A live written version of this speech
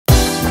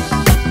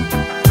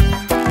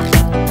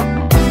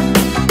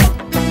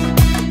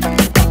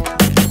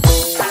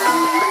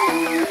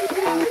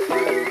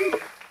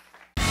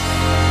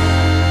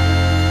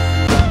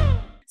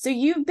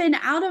you've been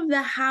out of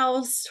the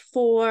house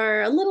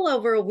for a little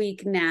over a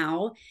week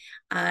now,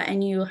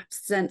 and you have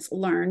since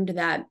learned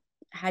that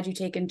had you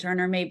taken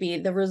Turner, maybe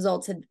the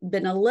results had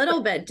been a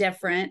little bit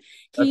different.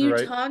 Can That's you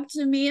right. talk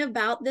to me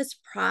about this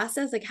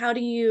process? Like, how do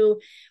you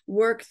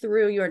work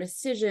through your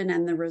decision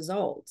and the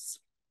results?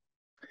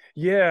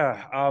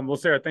 Yeah. Well,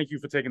 Sarah, thank you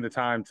for taking the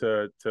time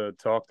to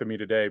talk to me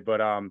today. But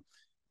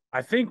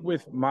I think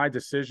with my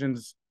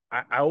decisions,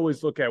 I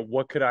always look at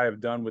what could I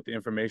have done with the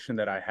information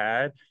that I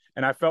had,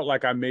 and I felt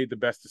like I made the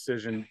best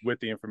decision with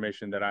the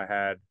information that I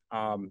had.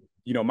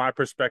 My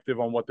perspective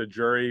on what the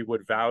jury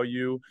would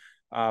value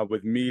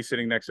with me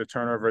sitting next to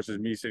Turner versus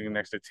me sitting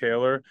next to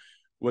Taylor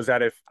was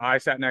that if I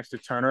sat next to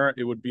Turner,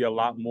 it would be a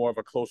lot more of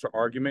a closer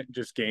argument,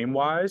 just game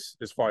wise,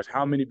 as far as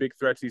how many big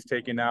threats he's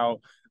taken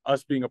out,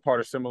 us being a part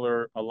of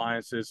similar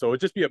alliances. So it'd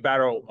just be a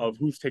battle of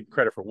who's taking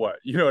credit for what.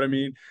 You know what I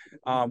mean?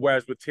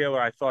 Whereas with Taylor,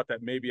 I thought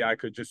that maybe I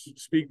could just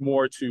speak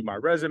more to my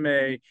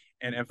resume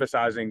and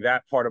emphasizing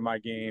that part of my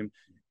game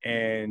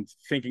and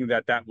thinking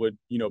that that would,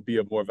 be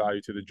of more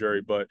value to the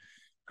jury. But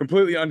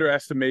completely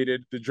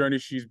underestimated the journey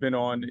she's been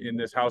on in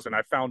this house. And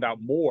I found out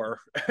more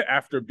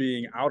after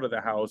being out of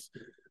the house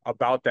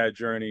about that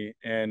journey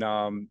and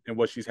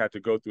what she's had to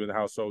go through in the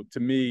house. So to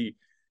me,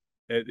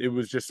 it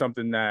was just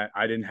something that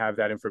I didn't have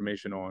that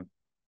information on.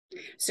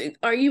 So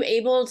are you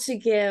able to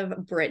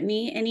give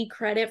Brittany any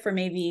credit for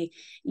maybe,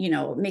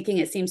 making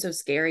it seem so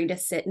scary to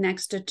sit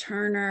next to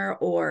Turner,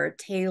 or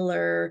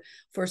Taylor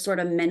for sort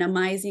of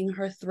minimizing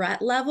her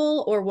threat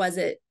level? Or was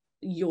it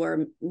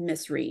your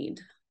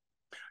misread?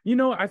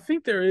 I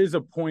think there is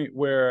a point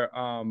where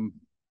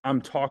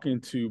I'm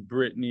talking to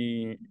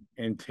Brittany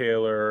and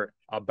Taylor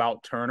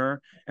about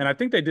Turner, and I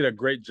think they did a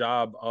great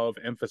job of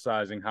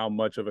emphasizing how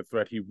much of a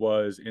threat he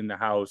was in the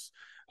house.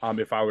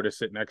 If I were to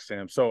sit next to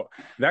him, so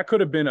that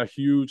could have been a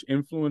huge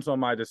influence on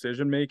my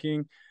decision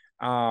making.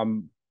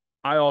 Um,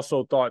 I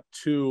also thought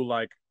too,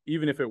 like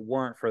even if it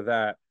weren't for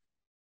that,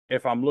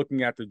 if I'm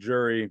looking at the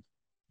jury,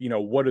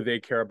 what do they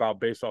care about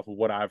based off of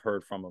what I've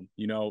heard from them?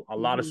 A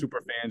lot of Mm-hmm.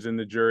 super fans in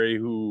the jury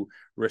who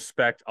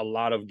respect a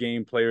lot of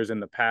game players in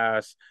the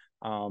past.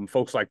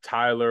 Folks like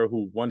Tyler,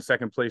 who won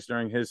second place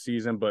during his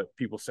season, but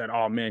people said,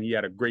 oh man, he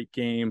had a great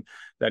game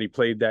that he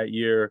played that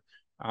year.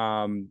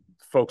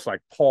 Folks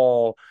like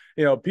Paul,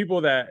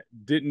 people that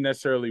didn't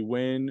necessarily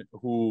win,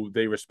 who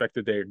they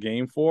respected their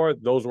game for.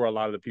 Those were a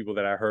lot of the people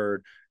that I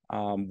heard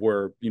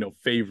were,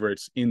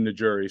 favorites in the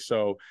jury.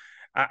 So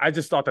I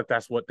just thought that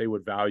that's what they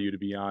would value, to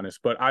be honest.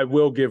 But I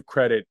will give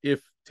credit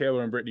if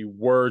Taylor and Brittany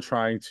were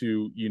trying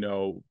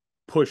to,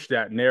 push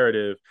that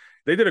narrative.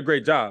 They did a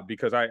great job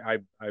because I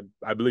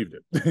believed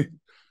it.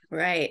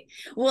 Right.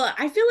 Well,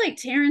 I feel like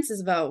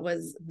Terrence's vote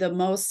was the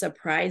most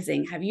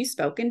surprising. Have you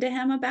spoken to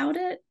him about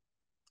it?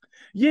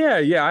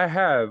 Yeah, I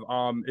have.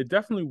 It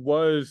definitely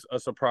was a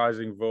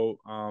surprising vote,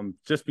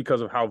 just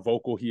because of how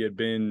vocal he had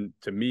been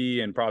to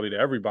me and probably to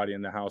everybody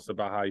in the house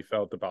about how he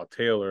felt about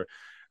Taylor.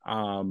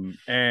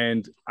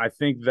 And I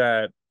think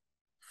that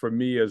for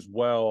me as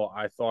well,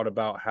 I thought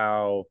about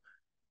how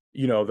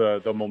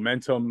the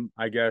momentum,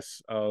 I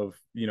guess, of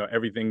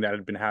everything that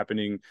had been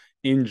happening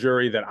in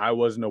jury that I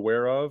wasn't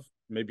aware of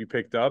maybe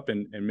picked up,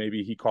 and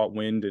maybe he caught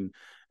wind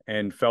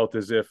and felt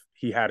as if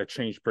he had a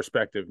changed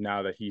perspective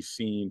now that he's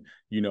seen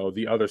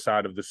the other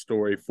side of the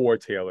story for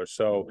Taylor.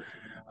 So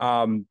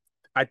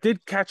I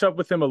did catch up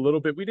with him a little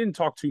bit. We didn't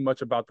talk too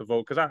much about the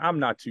vote because I'm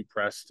not too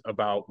pressed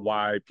about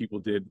why people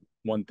did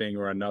one thing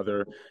or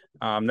another.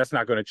 That's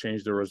not going to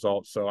change the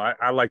result. So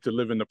I like to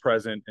live in the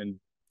present and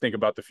think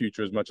about the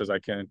future as much as I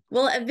can.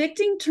 Well,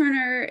 evicting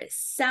Turner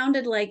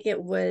sounded like it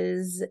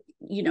was,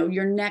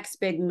 your next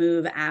big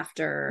move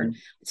after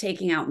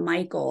taking out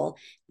Michael.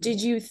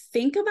 Did you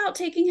think about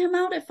taking him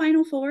out at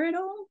Final Four at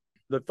all?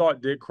 The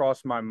thought did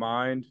cross my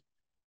mind,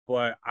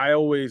 but I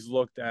always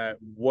looked at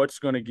what's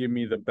going to give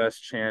me the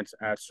best chance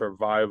at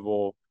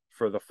survival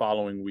for the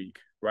following week,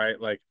 right?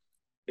 Like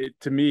it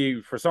to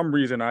me, for some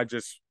reason, I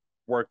just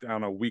worked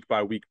on a week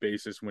by week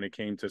basis when it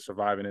came to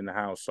surviving in the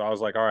house. So I was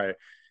like, all right,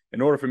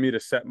 in order for me to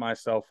set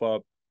myself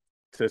up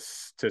to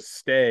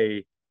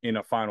stay in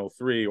a final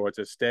three or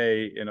to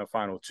stay in a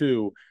final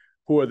two,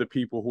 who are the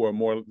people who are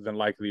more than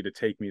likely to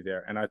take me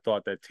there? And I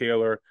thought that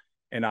Taylor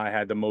and I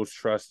had the most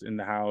trust in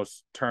the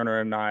house. Turner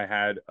and I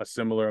had a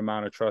similar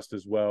amount of trust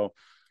as well.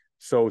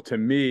 So to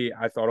me,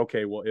 I thought,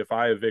 okay, well, if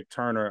I evict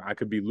Turner, I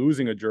could be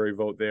losing a jury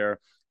vote there.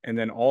 And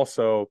then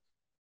also,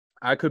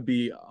 I could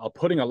be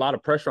putting a lot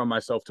of pressure on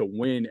myself to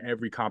win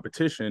every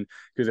competition,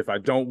 because if I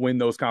don't win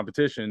those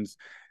competitions,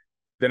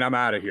 then I'm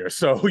out of here.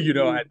 So,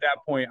 Mm-hmm. at that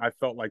point, I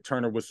felt like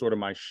Turner was sort of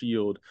my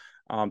shield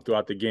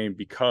throughout the game,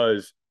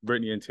 because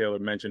Brittany and Taylor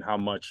mentioned how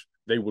much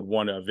they would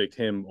want to evict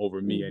him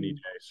over me any Mm-hmm.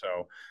 day.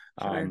 So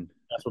Sure.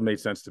 that's what made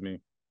sense to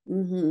me.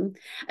 Mm-hmm.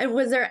 And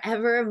was there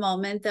ever a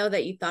moment, though,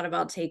 that you thought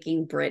about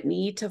taking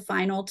Brittany to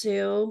Final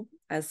Two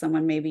as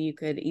someone maybe you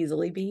could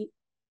easily beat?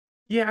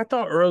 Yeah, I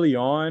thought early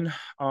on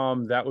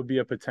that would be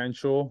a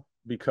potential,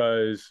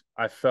 because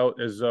I felt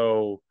as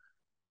though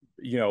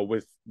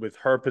with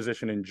her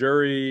position in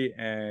jury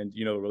and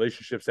the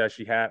relationships that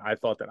she had, I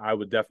thought that I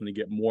would definitely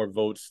get more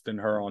votes than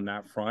her on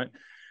that front.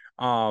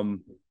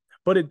 Um,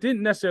 but it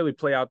didn't necessarily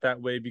play out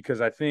that way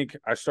because I think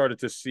I started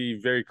to see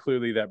very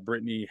clearly that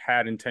Brittany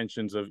had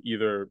intentions of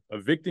either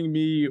evicting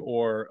me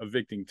or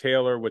evicting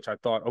Taylor, which I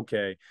thought,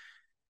 okay,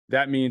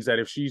 that means that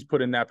if she's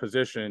put in that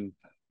position,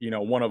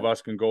 one of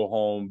us can go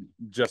home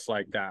just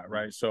like that,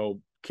 right?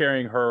 So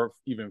carrying her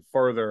even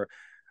further,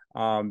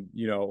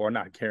 or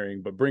not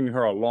carrying, but bringing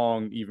her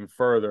along even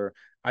further,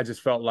 I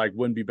just felt like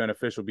wouldn't be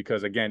beneficial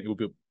because, again, it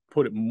would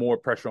put more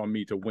pressure on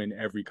me to win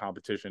every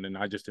competition, and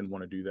I just didn't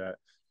want to do that.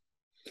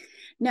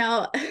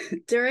 Now,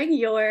 during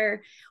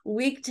your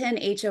week 10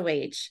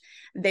 HOH,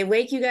 they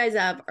wake you guys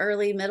up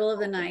early, middle of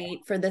the night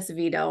for this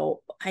veto.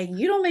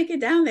 You don't make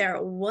it down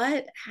there.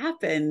 What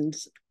happened?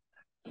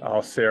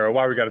 Oh, Sarah,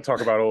 why we got to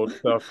talk about old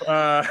stuff?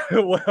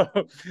 Well,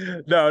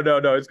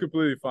 no, it's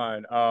completely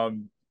fine.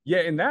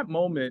 Yeah, in that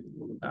moment,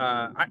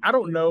 I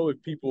don't know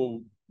if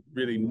people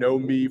really know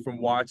me from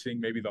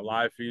watching maybe the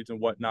live feeds and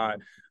whatnot.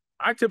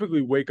 I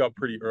typically wake up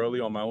pretty early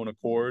on my own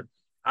accord.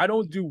 I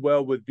don't do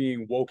well with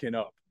being woken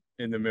up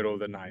in the middle of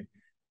the night.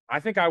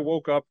 I think I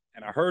woke up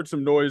and I heard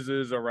some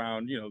noises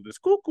around, this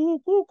cuckoo,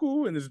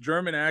 cuckoo, and this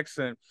German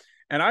accent.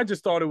 And I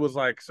just thought it was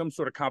like some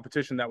sort of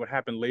competition that would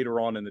happen later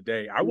on in the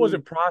day. I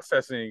wasn't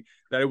processing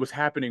that it was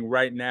happening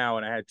right now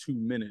and I had 2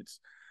 minutes.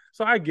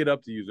 So I get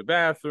up to use the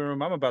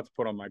bathroom. I'm about to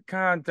put on my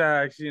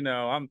contacts,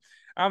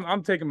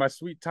 I'm taking my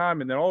sweet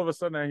time. And then all of a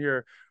sudden I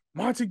hear,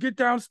 Monte, get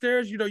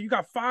downstairs. You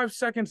got 5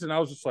 seconds. And I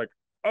was just like,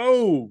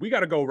 oh, we got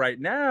to go right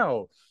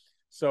now.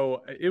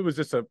 So it was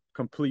just a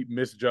complete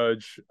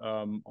misjudge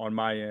on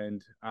my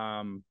end.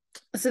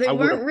 So they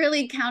weren't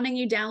really counting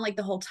you down like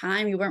the whole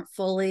time. You weren't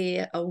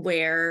fully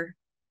aware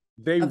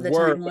of the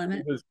time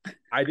limit.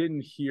 I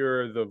didn't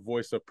hear the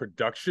voice of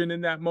production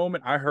in that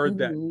moment. I heard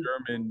that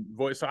German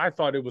voice. So I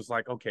thought it was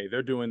like, okay,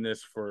 they're doing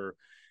this for,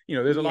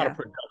 there's a lot of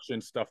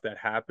production stuff that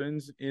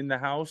happens in the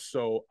house.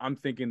 So I'm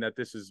thinking that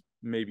this is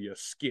maybe a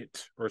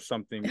skit or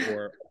something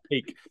or a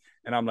fake.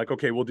 And I'm like,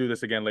 okay, we'll do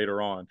this again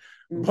later on.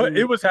 But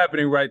it was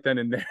happening right then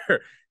and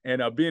there.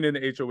 And being in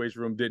the HOH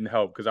room didn't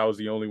help because I was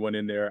the only one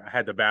in there. I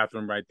had the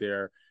bathroom right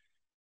there.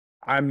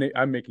 I'm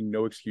making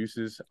no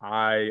excuses.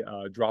 I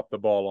dropped the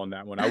ball on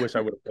that one. I wish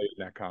I would have played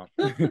in that comp.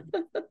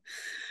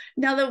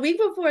 Now, the week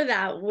before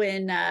that,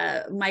 when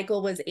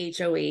Michael was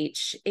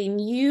HOH, and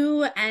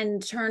you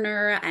and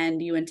Turner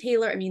and you and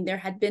Taylor, I mean, there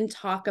had been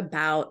talk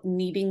about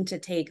needing to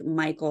take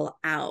Michael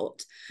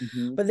out.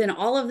 But then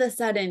all of a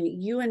sudden,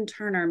 you and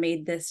Turner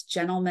made this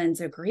gentleman's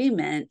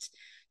agreement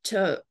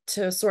to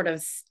sort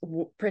of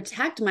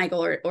protect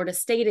Michael or to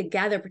stay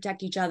together,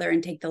 protect each other,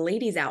 and take the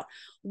ladies out.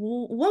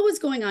 What was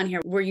going on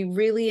here? Were you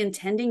really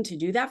intending to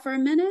do that for a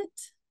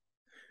minute?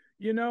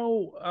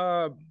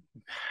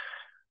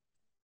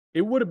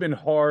 It would have been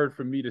hard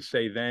for me to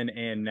say then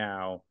and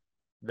now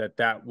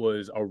that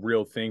was a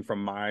real thing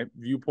from my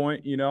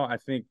viewpoint. I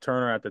think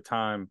Turner at the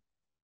time,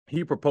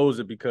 he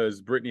proposed it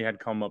because Brittany had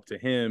come up to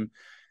him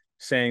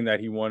saying that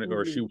he wanted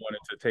or she wanted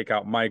to take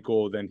out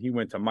Michael. Then he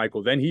went to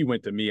Michael. Then he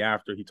went to me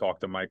after he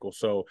talked to Michael.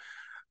 So,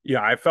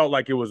 yeah, I felt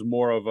like it was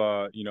more of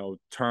a,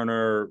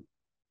 Turner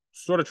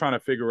sort of trying to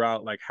figure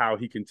out like how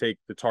he can take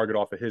the target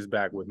off of his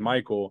back with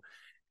Michael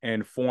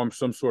and form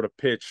some sort of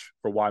pitch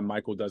for why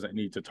Michael doesn't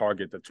need to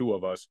target the two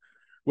of us,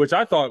 which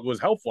I thought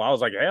was helpful. I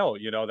was like, hell,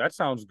 that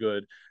sounds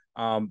good.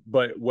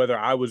 But whether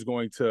I was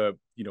going to,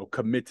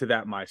 commit to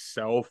that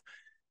myself,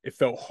 it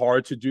felt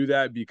hard to do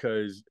that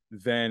because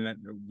then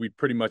we'd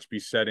pretty much be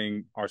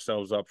setting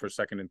ourselves up for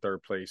second and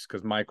third place.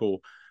 Because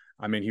Michael,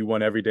 I mean, he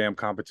won every damn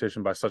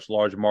competition by such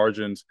large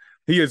margins.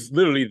 He is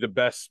literally the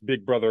best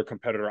Big Brother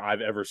competitor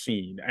I've ever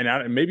seen.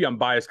 And maybe I'm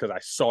biased because I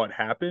saw it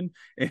happen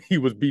and he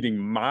was beating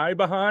my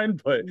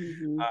behind, but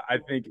I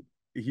think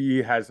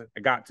he has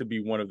got to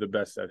be one of the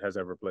best that has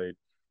ever played.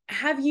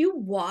 Have you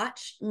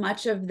watched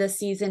much of the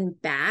season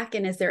back?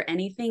 And is there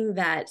anything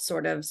that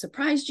sort of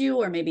surprised you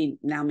or maybe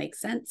now makes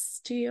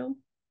sense to you?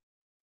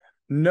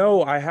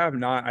 No, I have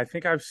not. I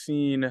think I've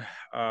seen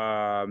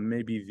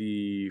maybe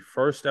the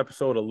first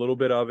episode, a little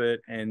bit of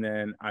it, and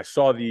then I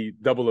saw the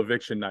double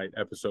eviction night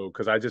episode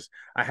because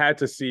I had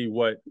to see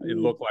what it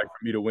looked like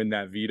for me to win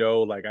that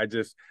veto. Like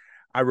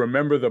I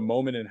remember the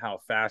moment and how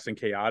fast and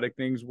chaotic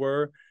things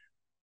were.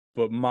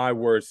 But my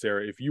word,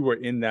 Sarah, if you were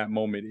in that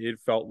moment, it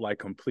felt like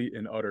complete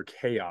and utter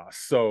chaos.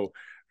 So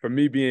for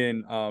me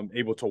being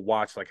able to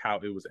watch like how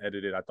it was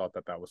edited, I thought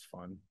that was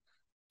fun.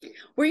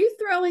 Were you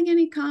throwing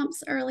any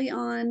comps early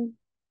on?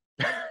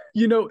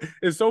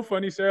 It's so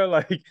funny, Sarah.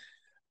 Like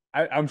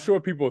I'm sure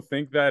people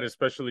think that,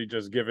 especially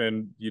just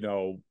given,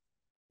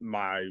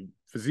 my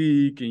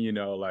physique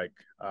and, like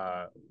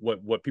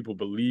what people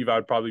believe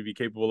I'd probably be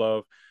capable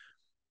of.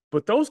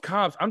 But those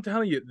comps, I'm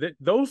telling you,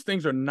 those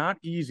things are not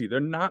easy.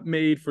 They're not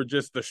made for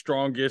just the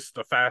strongest,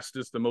 the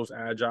fastest, the most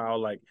agile.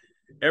 Like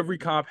every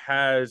comp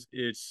has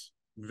its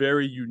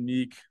very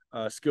unique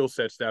skill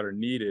sets that are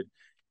needed.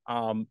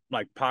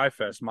 Like Pie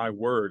Fest, my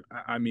word.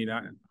 I mean,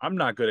 I'm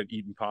not good at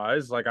eating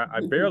pies. Like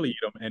I barely eat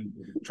them, and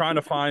trying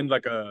to find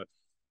like a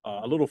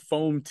a little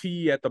foam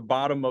tea at the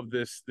bottom of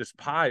this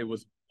pie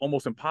was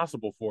almost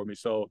impossible for me.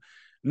 So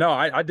no,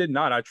 I did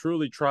not. I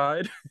truly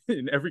tried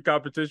in every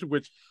competition,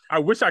 which I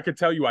wish I could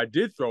tell you I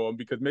did throw them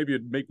because maybe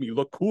it'd make me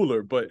look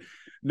cooler. But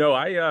no,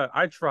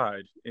 I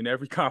tried in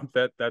every comp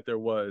that there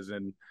was,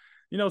 and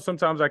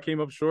sometimes I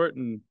came up short,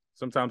 and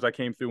sometimes I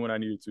came through when I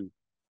needed to.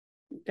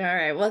 All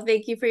right. Well,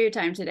 thank you for your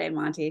time today,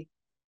 Monte.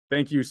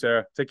 Thank you,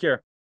 Sarah. Take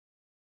care.